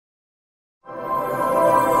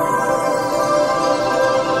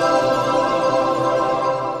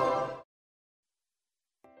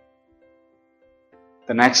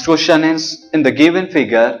The next question is, in the given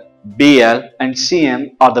figure, BL and CM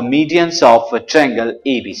are the medians of a triangle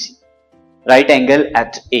ABC. Right angle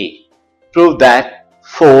at A. Prove that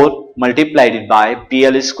 4 multiplied by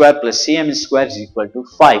BL square plus CM square is equal to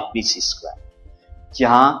 5 BC square.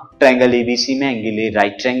 यहाँ triangle ABC में angle A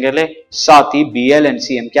right triangle है, साथ ही BL and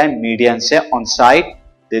CM क्या है, medians है on side.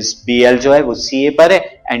 This BL जो है वो CA पर है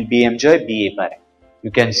एंड BM जो है BA पर है.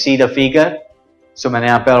 You can see the figure. सो मैंने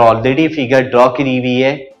यहाँ पर ऑलरेडी फिगर ड्रॉ करी हुई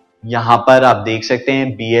है. यहाँ पर आप देख सकते हैं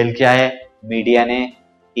BL क्या है, मीडियन है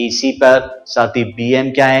AC पर, साथ ही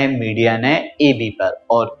BM क्या है, मीडियन है AB पर,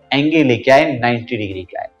 और एंगल क्या है 90 डिग्री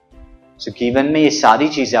का है. सो गिवन में ये सारी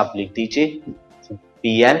चीजें आप लिख दीजिए.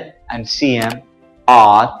 BL and CM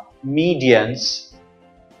are medians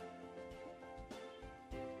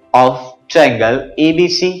of triangle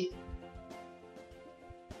ABC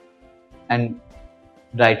and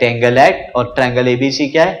right angle at, और triangle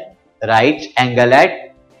ABC क्या है, right angle at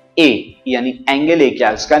A, यानी एंगल A क्या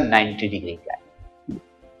है उसका 90 डिग्री का है.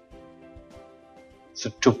 So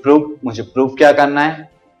to prove, मुझे प्रूफ क्या करना है.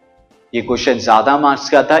 ये क्वेश्चन ज्यादा मार्क्स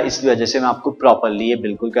का था, इस वजह से मैं आपको प्रॉपरली ये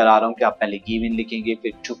बिल्कुल करा रहा हूं कि आप पहले गिवन लिखेंगे,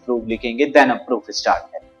 फिर टू प्रूव लिखेंगे, देन अब प्रूफ स्टार्ट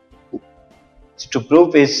करेंगे. To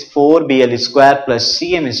proof is 4BL square plus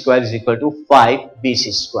CM square is equal to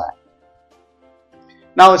 5BC square.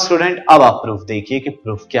 Now student अब आप प्रूफ देखिए कि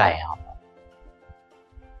प्रूफ क्या है. यहां पर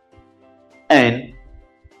N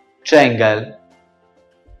triangle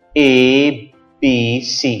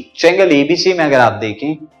ABC, triangle ABC में अगर आप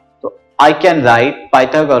देखें I can write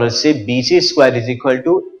पाइथागोरस से BC square is equal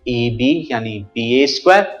to AB यानी BA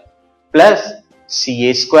square plus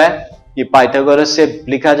CA square. ये पाइथागोरस से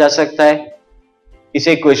लिखा जा सकता है.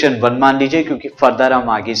 इसे इक्वेशन 1 मान लीजिए क्योंकि फर्दर हम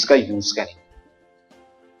आगे इसका यूज करेंगे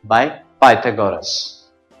by Pythagoras.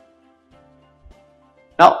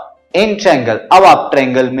 Now in triangle, अब आप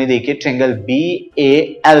ट्रायंगल में देखिए, ट्रायंगल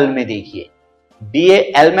BAL में देखिए.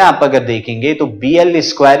 BAL में आप अगर देखेंगे तो BL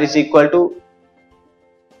square is equal to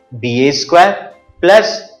BA square plus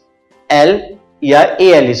L या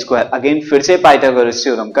AL स्क्वायर. अगेन फिर से पाइथागोरस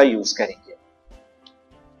थ्योरम का यूज करेंगे.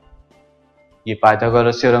 ये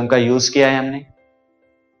पाइथागोरस थ्योरम का यूज किया है हमने.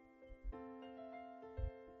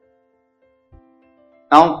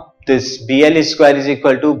 Now this BL square is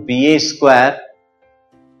equal to BA square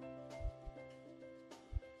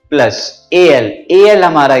plus AL. AL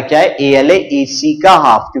हमारा क्या है, AL है AC का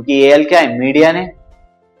हाफ, क्योंकि AL क्या है, मीडियन है.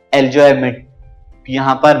 L जो है मिड,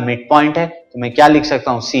 यहां पर मिड पॉइंट है, तो मैं क्या लिख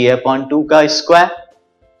सकता हूं, CA/2 का स्क्वायर.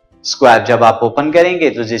 स्क्वायर जब आप ओपन करेंगे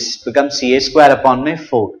तो this become CA square upon में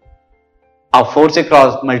 4. आप 4 से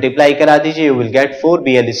क्रॉस मल्टीप्लाई करा दीजिए, you will get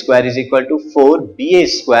 4BL square is equal to 4BA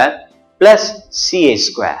square plus CA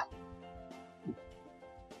square.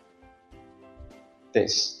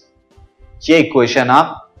 This, ये इक्वेशन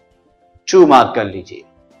आप 2 मार्क कर लीजिए.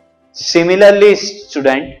 सिमिलरली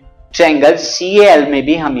स्टूडेंट ट्रायंगल CAL में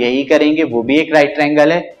भी हम यही करेंगे, वो भी एक राइट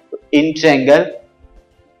ट्रायंगल है. तो इन ट्रायंगल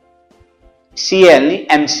CAL नहीं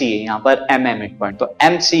MCA, यहां पर M है मिड पॉइंट, तो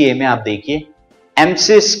MCA में आप देखिए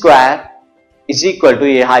MC square is equal to,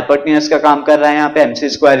 ये हाइपोटेन्यूज का काम कर रहा है यहां पे, MC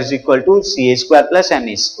square is equal to CA square plus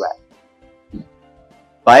MA square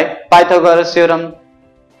by Pythagoras theorem.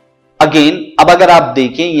 Again अब अगर आप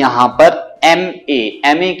देखें यहां पर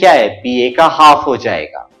MA क्या है, BA का हाफ हो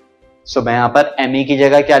जाएगा. सो मैं यहां पर MA की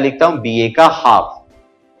जगह क्या लिखता हूं, BA का हाफ.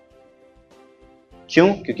 क्यों,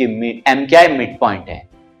 क्योंकि M क्या है, मिड पॉइंट है.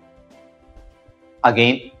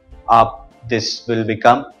 अगेन आप this will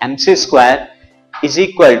become MC square is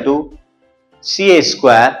equal to CA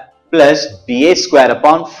square plus BA square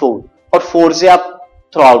upon 4, और 4 से आप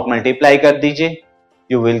थ्रू आउट मल्टीप्लाई कर दीजिए,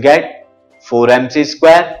 you will get 4MC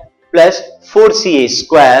square plus 4CA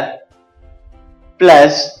square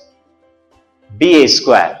plus BA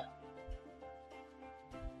square.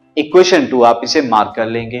 Equation 2 आप इसे mark कर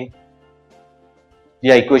लेंगे,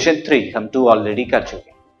 या इक्वेशन 3, हम 2 ऑलरेडी कर चुके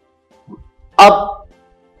हैं. अब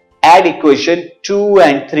एड इक्वेशन 2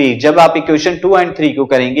 एंड 3. जब आप इक्वेशन 2 एंड 3 को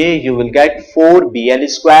करेंगे, you will get 4BL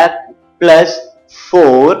square plus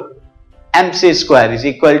 4MC square is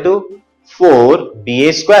equal to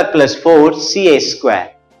 4BA square plus 4CA square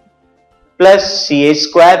plus CA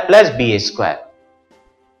square plus BA square.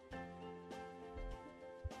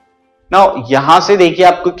 Now यहां से देखिए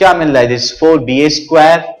आपको क्या मिल रहा है, this 4BA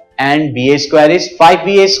square and BA square is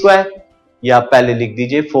 5BA square. या आप पहले लिख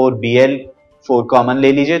दीजिए 4BL, 4 कॉमन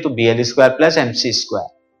ले लीजिए तो BL square plus MC square.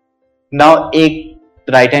 Now एक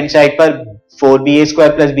राइट हैंड साइड पर 4BA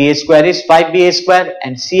square plus BA square is 5BA square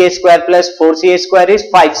and CA square plus 4CA square is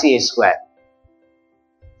 5CA square.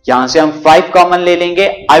 यहां से हम 5 कॉमन ले लेंगे,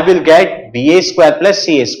 I will get BA square plus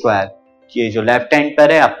CA square. ये जो left hand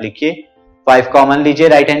पर है आप लिखिए 5 कॉमन लीजिए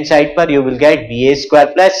राइट हैंड साइड पर, you will get BA²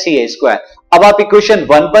 plus CA²। अब आप इक्वेशन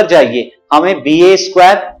 1 पर जाइए, हमें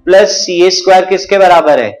BA² प्लस CA² किसके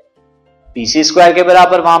बराबर है? BC² के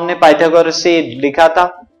बराबर, वहां हमने पाइथागोरस से लिखा था।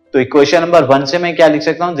 तो इक्वेशन नंबर 1 से मैं क्या लिख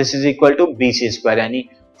सकता हूं? This is equal to BC², यानी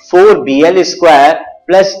 4BL²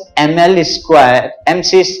 plus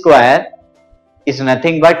MC² is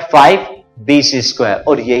nothing but 5BC²।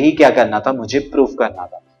 और यही क्या करना था? मुझे प्रूफ करना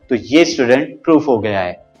था। तो ये स्टूडेंट प्रूफ हो गया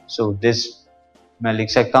है। सो दिस मैं लिख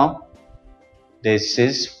सकता हूं, this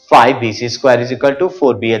is 5BC² is equal to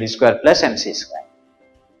 4BL² plus MC²।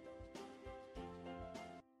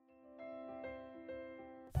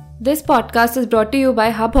 This podcast is brought to you bye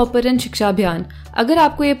hub hopper and शिक्षा अभियान। अगर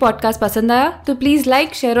आपको ये पॉडकास्ट पसंद आया तो प्लीज़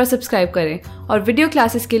लाइक, शेयर और सब्सक्राइब करें और वीडियो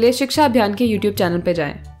क्लासेस के लिए शिक्षा अभियान के YouTube चैनल पर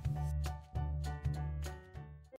जाएं।